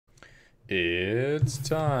It's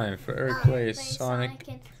time for Earthquake Sonic.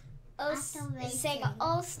 and Sega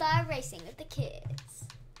All-Star Racing with the kids.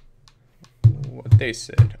 What they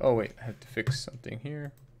said. Oh wait, I have to fix something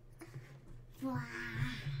here.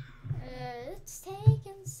 It's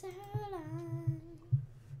taking so long.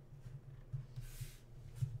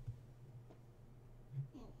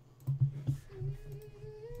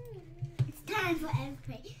 It's time for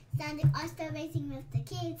Earthquake Sonic All-Star Racing with the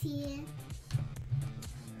kids here.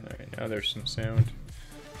 Alright, now there's some sound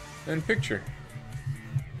and picture.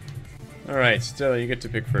 Alright, Stella, you get to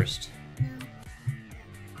pick first.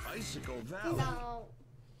 Bicycle Valley. No.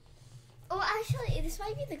 Oh, actually, this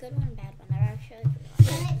might be the good one and bad one. I actually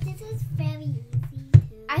forgot. But this is very easy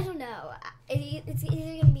too. I don't know. It's either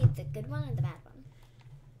going to be the good one or the bad one.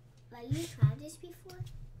 Have you tried this before?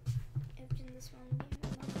 I've done this one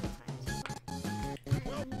multiple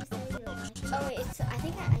times. Oh wait, it's. I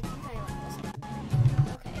think I like this one.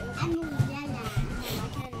 Okay. I'm Stella. No, I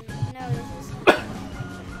can. No, this is.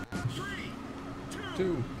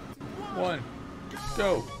 2, 1,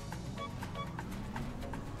 go!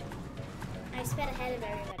 I sped ahead of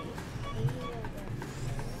everybody.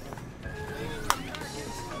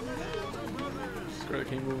 Scarlet,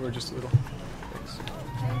 can you move her just a little? Thanks.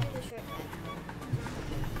 Try to do the shortcut.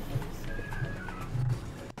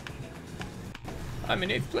 I'm in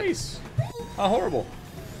 8th place! How horrible!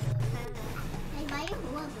 Hey, why are you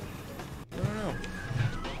horrible? I don't know.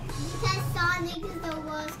 Because Sonic is the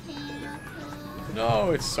worst character.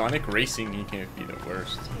 No, it's Sonic Racing. He can't be the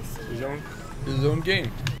worst. It's his own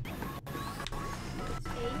game.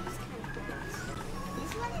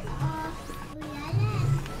 This one is off.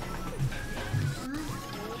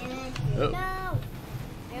 Oh. No!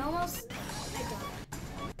 I almost. I died.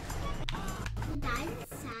 You died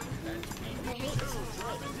inside. I hate this one.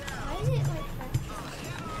 Why is it like that?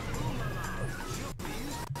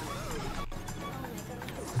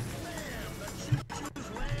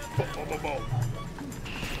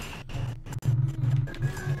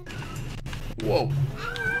 Whoa.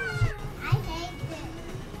 I hate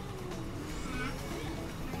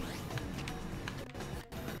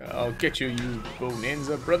this. I'll get you, you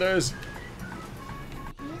Bonanza brothers.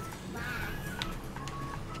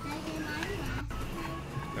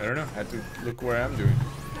 I don't know. I have to look where I'm doing.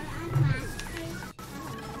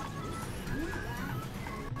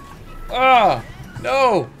 Ah!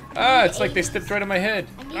 No! Ah, it's like they stepped right on my head.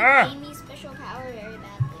 I need Ah! Amy's special power very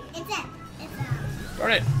badly. It's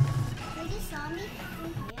Darn it! you just saw me?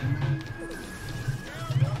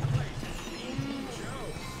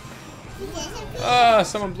 Ah,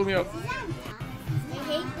 someone blew me up. I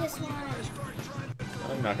hate this one.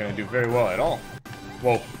 I'm not gonna do very well at all.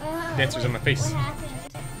 Whoa. Dancers on my face. What happened?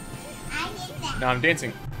 I did that. Now I'm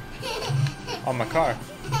dancing on my car.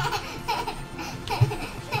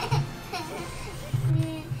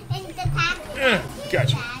 And the pack.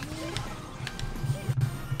 Gotcha.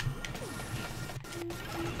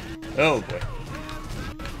 Oh boy.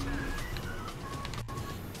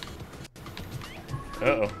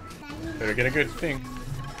 Uh-oh. Better get a good thing.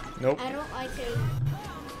 Nope. I don't like it.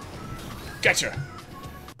 Gotcha.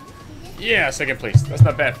 Yeah, 2nd place. That's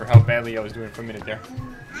not bad for how badly I was doing for a minute there.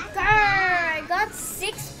 I got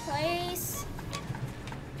 6th place.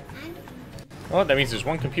 Well, that means there's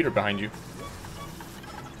one computer behind you.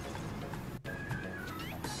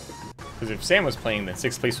 Because if Sam was playing, then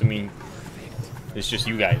 6th place would mean it's just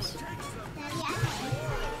you guys.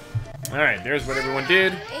 Alright, there's what everyone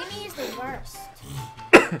did. Amy is the worst.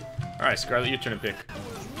 Alright, Scarlet, your turn to pick.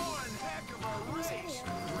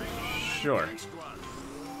 Sure.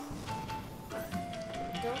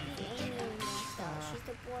 Don't be Amy though. She's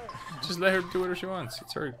the worst. Just let her do whatever she wants.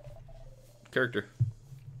 It's her character.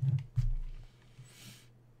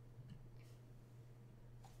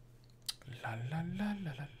 La la la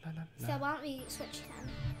la la la la. So why don't we switch them?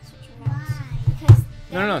 Switch remotes. Because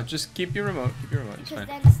No, no, just keep your remote. Keep your remote. It's because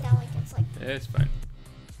fine. then Stella gets like. It's fine.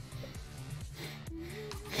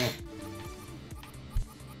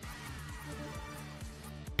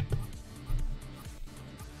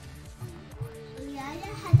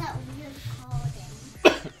 Had that weird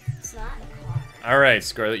coding. It's not a car. All right,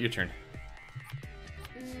 Scarlet, your turn.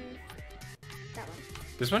 That one.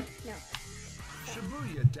 This one? No.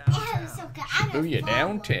 Shibuya Oh, downtown. so good. Booyah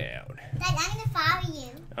downtown. Dad, I'm gonna follow you.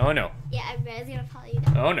 Oh no. Yeah, I'm really gonna follow you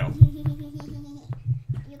down. Oh no.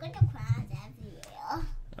 You're gonna crash everywhere.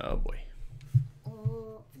 Oh boy.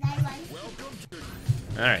 Oh, that one. Welcome to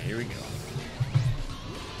All right, here we go.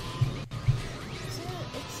 So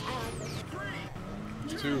it's I like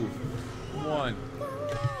this 2, 1.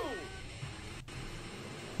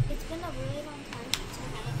 It's been a really long time since I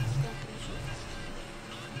had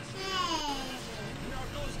a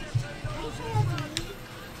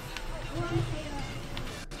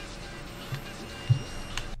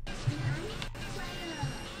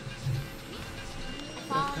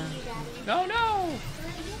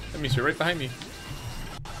Amy's right behind me.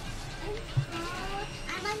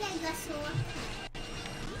 I'm on the dinosaur.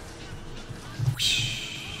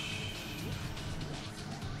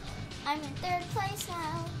 I'm in third place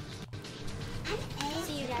now. I'm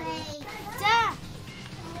See you, eighth Daddy. place. Duh!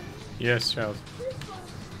 Yes, child.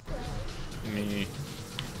 Me.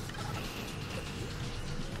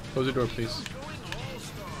 Close the door, please.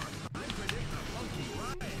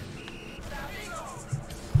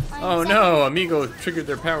 Oh no, Amigo triggered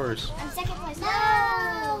their powers. I'm second place. No!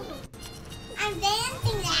 I'm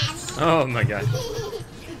dancing, Daddy. Oh my god.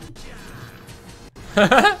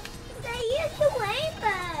 They used the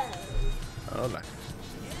rainbow. Oh my.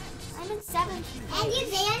 I'm in seventh. And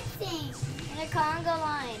you're dancing. In a Congo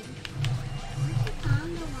line.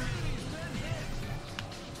 Congo line.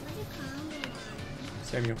 What's a Congo line?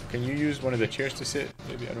 Samuel, can you use one of the chairs to sit?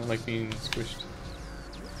 Maybe I don't like being squished.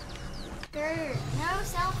 Grr. No,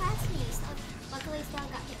 Stella passed me. Luckily, Stella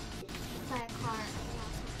got hit by a car.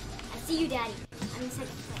 I see you, Daddy. I'm in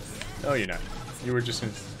second place. No, you're not. You were just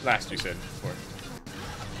in last, you said before.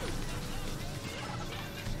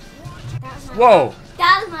 That was mine. Whoa!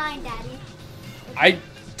 That was mine, Daddy. I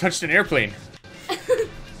touched an airplane. Wait,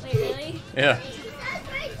 really? Yeah. That's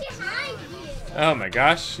right behind you. Oh my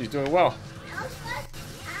gosh, she's doing well. I was supposed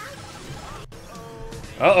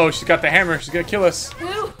to Uh-oh, she's got the hammer. She's gonna kill us.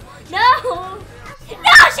 Who? No!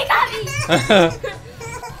 No, she got me!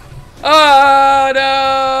 Oh no!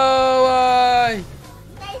 Why?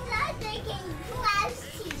 They start drinking close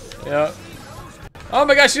to you. Yeah. Oh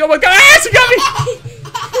my gosh, she almost got. Ah, she got me!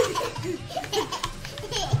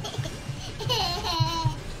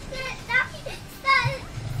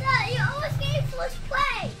 Stop, you almost gave first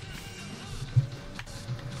place.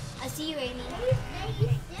 I see you, Amy.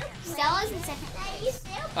 Stella's in second place.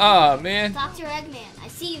 Oh man. Dr. Eggman, I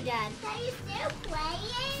see you, Dad. Are you still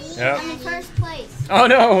playing? Yep. I'm in first place. Oh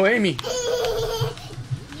no, Amy. You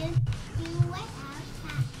went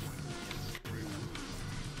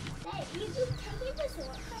out. You just taking this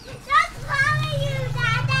one. Stop calling you,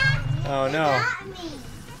 Dada. Oh You no. got me.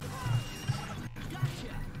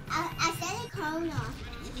 I said a cone off.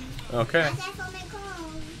 Okay. I said for my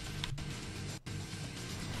cone.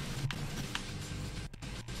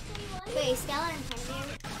 Wait, Stella in front of you?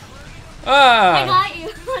 I Ah. got you.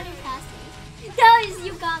 When you passed me. No,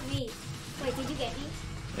 you got me. Wait, did you get me?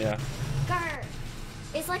 Yeah. Grr.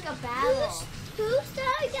 It's like a battle. Who's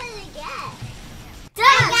Stella gonna get? Duh. I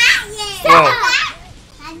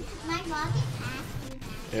Whoa. And my rocket passed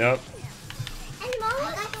me. Yep. And Mom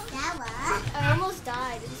got Stella. I almost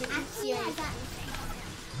died. Because I didn't see Actually, I anything. got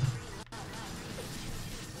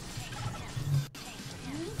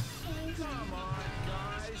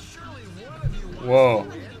Whoa.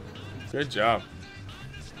 Good job.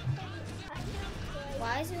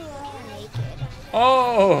 Why is it all naked?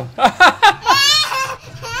 Oh.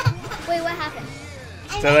 Wait, what happened?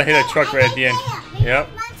 Stella hit a truck right at the end. Yep.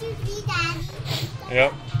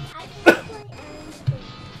 Yep.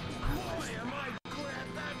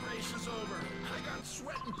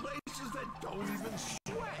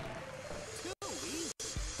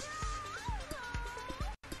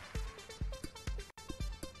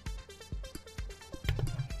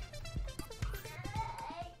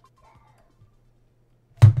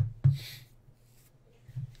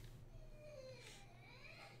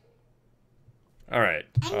 All right.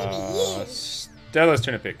 I'm gonna be you. Stella's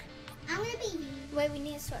turn to pick. I'm gonna be you. Wait, we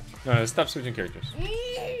need to switch. No, stop switching characters.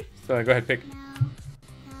 Stella, go ahead, pick.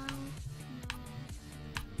 No.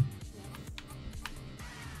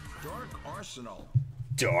 Dark Arsenal.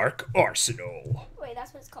 Dark Arsenal. Wait,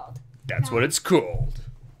 that's what it's called. That's what it's called.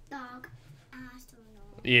 Dog.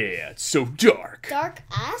 Astronaut. Yeah, it's so dark. Dark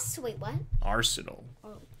ass? Wait, what? Arsenal.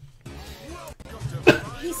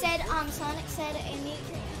 He said, Sonic said, Amy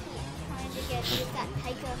trying to get use that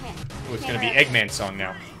Tycho hair. Oh, it's gonna be Eggman's song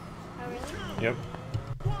now. Oh, really? Yep.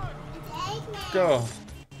 It's Eggman. Go.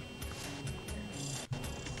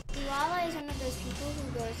 Lala is one of those people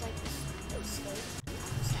who goes like this slow.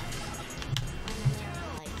 And then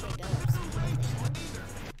they're like, they go up.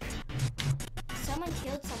 Someone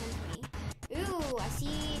killed someone for me. Ooh, I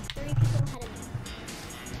see 3 people ahead of me.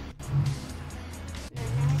 No,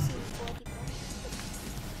 now I see 4 people.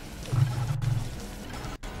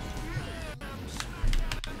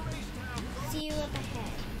 See you up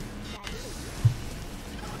ahead, Daddy.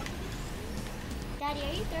 Daddy,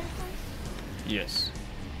 are you third place? Yes.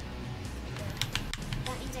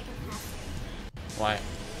 That means I can pass it. Why?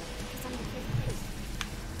 Because I'm in fifth place.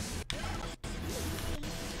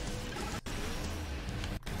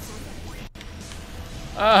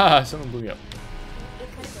 Ah, someone blew me up. It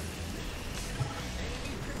could have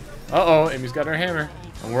been. Uh-oh, Amy's got her hammer.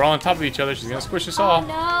 And we're all on top of each other. She's gonna squish us Oh all.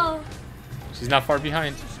 no. She's not far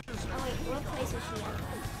behind. Oh wait, what place is she at?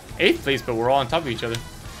 8th place, but we're all on top of each other.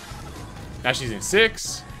 Now she's in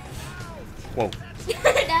 6. Whoa.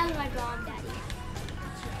 That was my bomb, Daddy.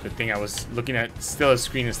 Good thing I was looking at Stella's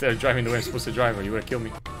screen instead of driving the way I'm supposed to drive, or you would have killed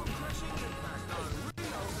me.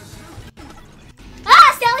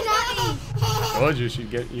 Ah, Stella got me. Told you she'd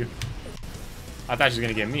get you. I thought she was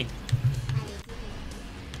gonna get me.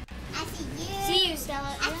 I see you. See you,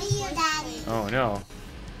 Stella. I see you, Daddy. Oh no.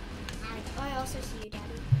 Oh, I also see you, Daddy.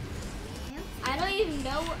 I don't even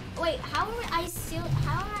know. Wait, how am I still in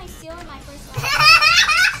my first level?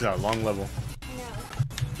 This is a long level. No.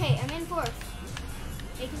 Okay, I'm in 4th.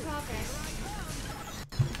 Making progress.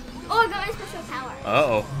 Oh, I got my special power.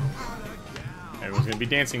 Uh-oh. Everyone's gonna be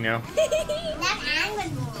dancing now. Now I'm going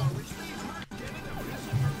to move.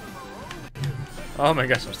 Oh my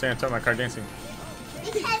gosh, I'm standing on top of my car dancing.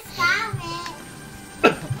 Because Scarlet.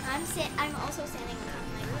 I'm also standing on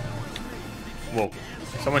Whoa.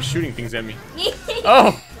 Someone's shooting things at me. my.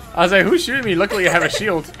 Oh! I was like, who's shooting me? Luckily I have a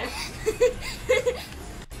shield.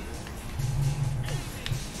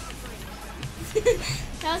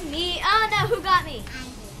 That was me. Oh no, who got me?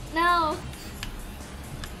 No.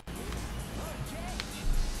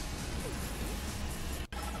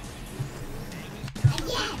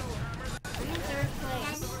 Again. I'm in 3rd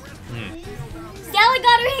place. Hmm. Stella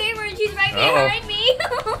got her hammer and she's right Uh-oh. behind me.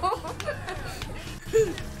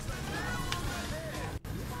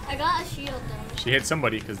 I got a shield though. She hit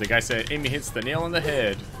somebody because the guy said Amy hits the nail on the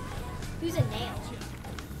head. Who's a nail?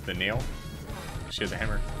 The nail? She has a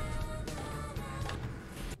hammer.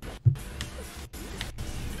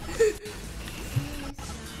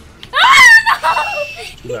 Ah,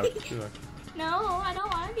 Too loud, too loud. no! No, I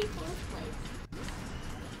don't want to be 4th place.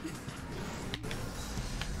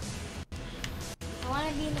 I want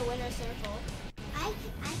to be in the winner's circle. I want to be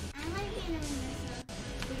in the winner's circle.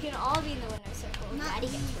 We can all be in the winner's circle. Daddy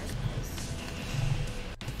gets 1st place.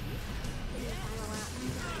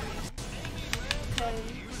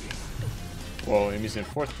 Whoa, Amy's in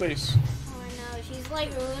 4th place. Oh, I know. She's like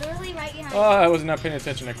literally right behind Oh, I was not paying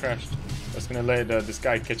attention. I crashed. I was gonna let this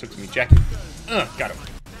guy catch up to me. Jackie. Got him.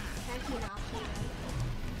 Jackie not here.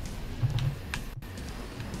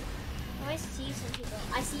 I always see some people.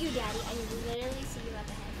 I see you, Daddy. I literally see you up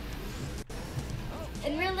ahead.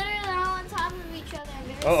 And we're literally all on top of each other. I'm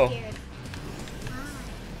very scared.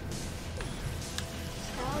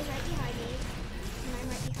 Stella's right behind me. And I'm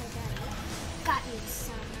right behind Daddy. Got you,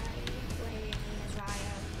 somebody. Whatever your name is,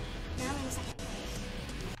 Ryo. Now I'm in 2nd place.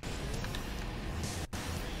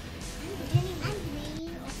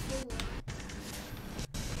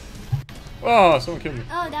 Oh, someone killed me.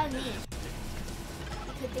 Oh, that was me.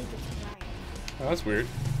 I could think it was Ryo. Oh, that's weird.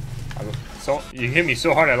 So you hit me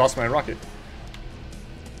so hard I lost my rocket.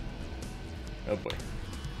 Oh boy.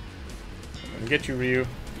 I'm gonna get you, Ryu.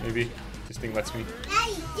 Maybe this thing lets me.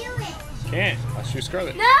 Daddy, do it. Can't. I'll shoot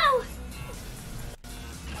Scarlet. No!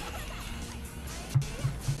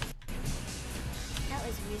 That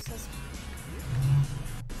was useless.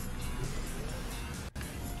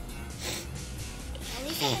 At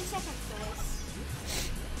least I'm in 2nd place.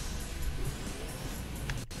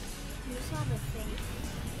 You saw the thing.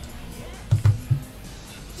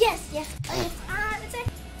 Yes, yes. Oh, yes. It's it.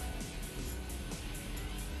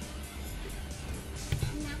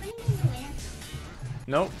 I'm not going to be in the winner's circle.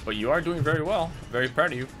 No, but you are doing very well. Very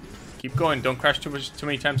proud of you. Keep going. Don't crash too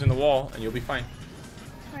many times in the wall, and you'll be fine.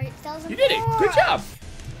 Alright, Stella's You did it. Good job.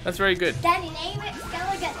 That's very good. Daddy, name it.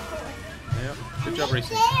 Stella gets 4th. Yeah. Good job,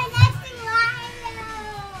 racing. There, next in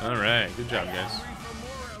line. All right. Good job, guys. Ready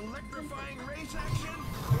for more electrifying race action?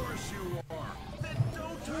 Of course you are. Then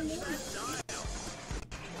don't touch that dial.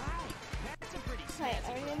 Wait,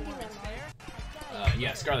 are we gonna do one more?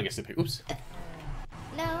 Yeah. Scarlet gets to pick. Oops.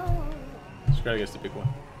 No. Scarlet gets to pick one.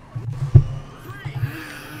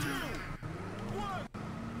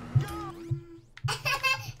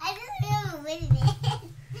 I just feel winning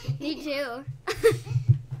it. Me too.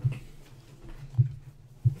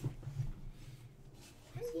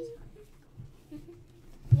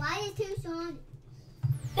 Why is two songs?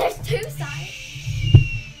 There's 2 sides.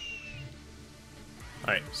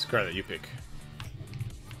 All right, Scarlet, you pick.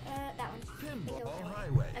 That one. Pinball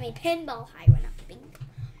Highway. I mean, pinball highway, not pink.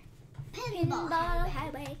 Pinball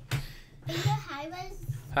highway. Pinball highways.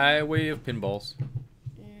 Highway of Pinballs.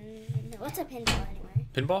 What's a pinball anyway?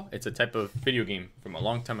 Pinball? It's a type of video game from a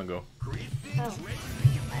long time ago. Oh.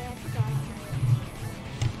 I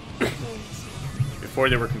forgot. Before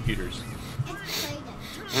there were computers. It's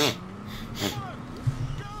Play-Doh.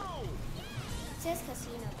 It says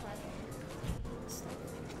casino club.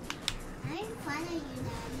 I'm fun of you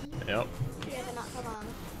now. Yep. Yeah, but not for long.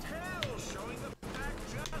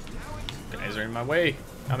 Guys are in my way.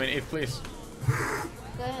 I'm in 8th place.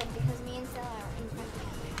 Good, because me and Stella are in front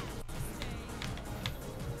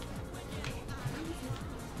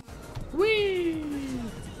of Whee!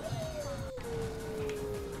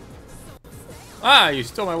 Ah, you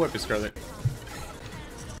stole my weapon, Scarlet.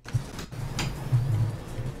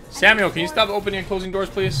 Samuel, can you stop opening and closing doors,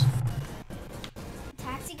 please?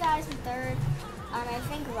 Taxi Guy's in 3rd. I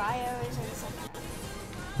think Ryo is in 2nd.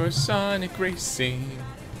 For Sonic Racing.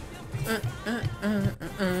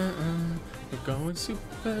 We're going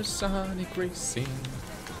supersonic racing.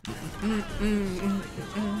 I'm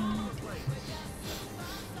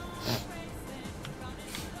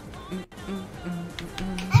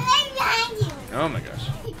right behind you. Oh my gosh.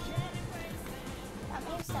 That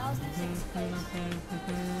means Stella's in 6th place.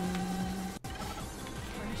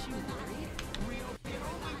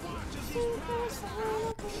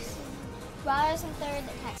 Ryo's in 3rd,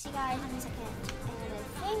 the Taxi Guy is in 2nd.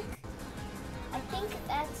 And I think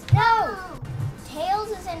that's... No! Tails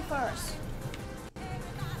is in 1st.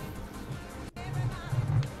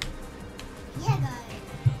 Yeah, guys.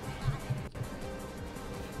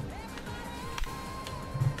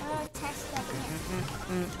 Taxi Guy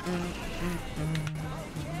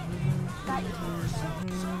Got you.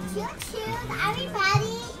 Choo-choo,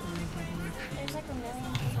 everybody. There's like a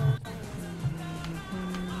million people.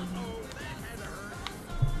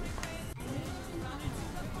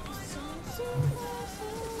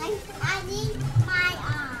 I need my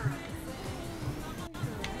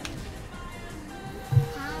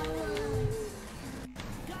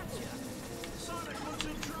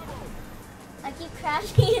I keep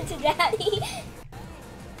crashing into Daddy,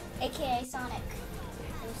 aka Sonic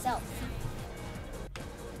himself.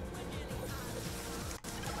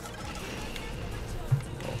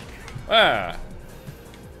 Ah.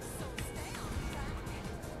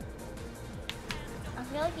 I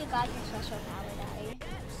feel like you got your special power, Daddy.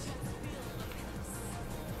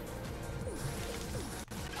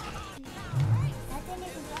 That didn't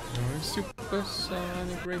even help. We're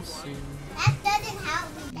supersonic racing. That doesn't help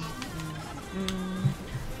me, Daddy.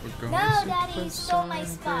 We're going No, Daddy, you stole my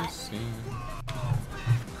supersonic spot. racing.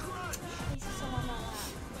 This is someone like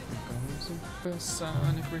We're going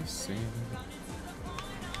supersonic racing.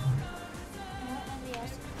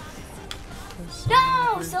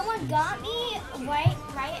 that. No! Someone got me right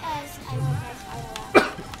as I went past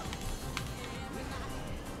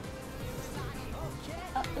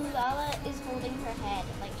Ulala is holding her head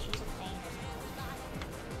like she's a faint.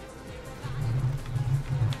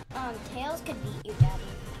 Tails could beat you, Daddy.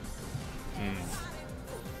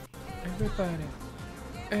 Everybody,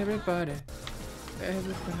 everybody,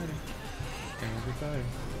 everybody, everybody,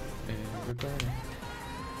 everybody.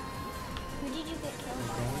 Who did you get killed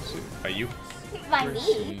We're going by you. by? By me?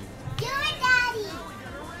 Racing. You're Daddy.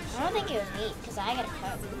 I don't think it was me, because I got a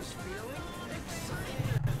cut.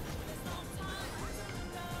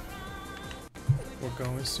 We're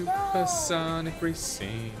going supersonic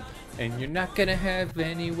racing, and you're not gonna have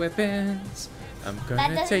any weapons. I'm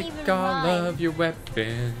gonna doesn't take even all rhyme. of your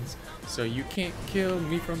weapons, so you can't kill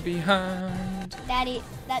me from behind. Daddy,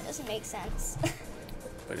 that doesn't make sense.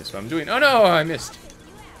 But it's what I'm doing. Oh no, I missed.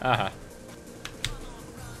 Aha.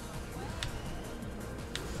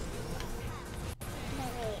 That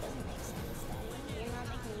really doesn't make sense, Daddy. You're not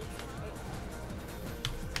making me feel great.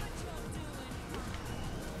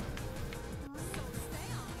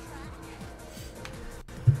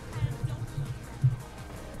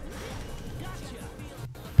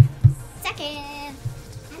 Second!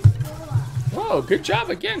 Whoa, good job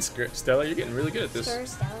again, Stella. You're getting really good at this. Stir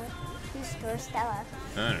Stella. Who's Stir Stella?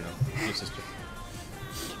 I don't know. Your sister.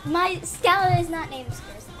 My Stella is not named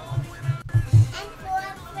Stir Stella. And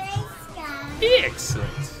fourth place, guys.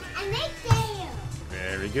 Excellent. And right there.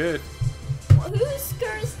 Very good. Who's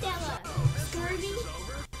Stir Stella? Scurvy?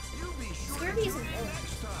 Scurvy is a village.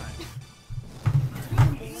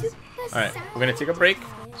 Alright, we're gonna take a break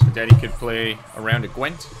so Daddy could play a round of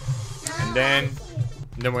Gwent. And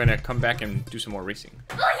then we're gonna come back and do some more racing.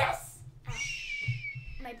 Oh, yes!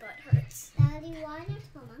 My butt hurts. Daddy, why there's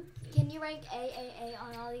someone? Can you rank AAA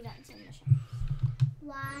on all events in mission?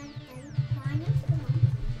 Why there's someone?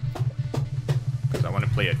 Because I want to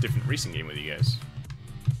play a different racing game with you guys.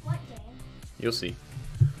 What game? You'll see.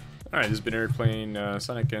 Alright, this has been Eric playing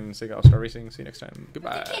Sonic and Sega All-Star Racing. See you next time.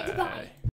 Goodbye. Okay, goodbye.